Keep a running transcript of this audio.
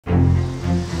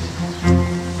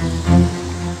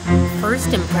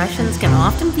First impressions can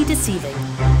often be deceiving,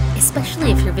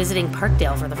 especially if you're visiting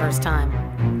Parkdale for the first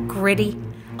time. Gritty,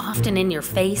 often in your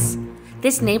face,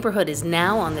 this neighborhood is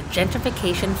now on the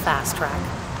gentrification fast track.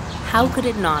 How could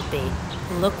it not be?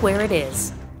 Look where it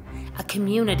is. A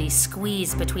community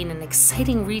squeezed between an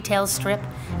exciting retail strip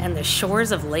and the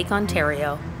shores of Lake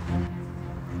Ontario.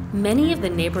 Many of the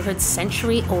neighborhood's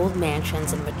century-old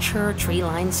mansions and mature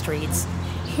tree-lined streets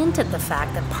hint at the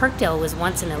fact that Parkdale was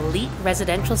once an elite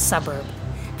residential suburb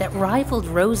that rivaled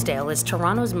Rosedale as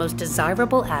Toronto's most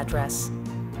desirable address.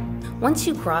 Once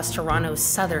you cross Toronto's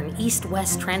southern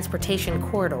east-west transportation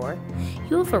corridor,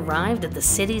 you have arrived at the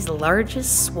city's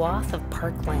largest swath of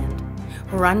parkland,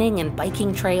 running and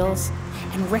biking trails,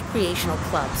 and recreational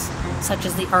clubs such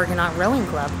as the Argonaut Rowing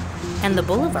Club and the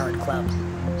Boulevard Club.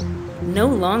 No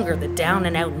longer the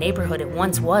down-and-out neighborhood it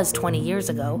once was 20 years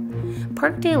ago,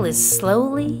 Parkdale is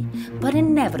slowly but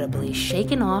inevitably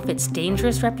shaken off its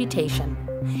dangerous reputation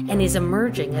and is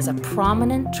emerging as a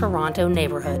prominent Toronto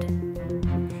neighborhood.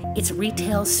 Its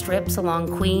retail strips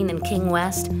along Queen and King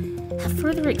West have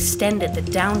further extended the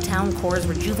downtown core's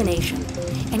rejuvenation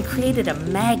and created a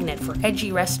magnet for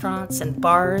edgy restaurants and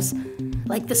bars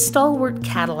like the stalwart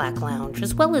Cadillac Lounge,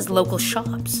 as well as local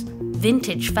shops,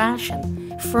 vintage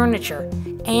fashion, furniture,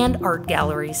 and art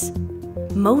galleries.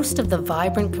 Most of the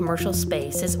vibrant commercial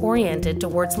space is oriented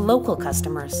towards local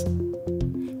customers.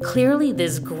 Clearly,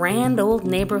 this grand old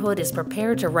neighborhood is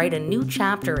prepared to write a new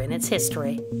chapter in its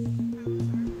history.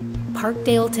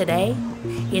 Parkdale today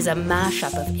is a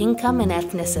mashup of income and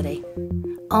ethnicity,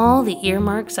 all the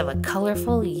earmarks of a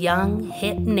colorful, young,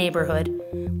 hip neighborhood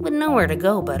with nowhere to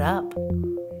go but up.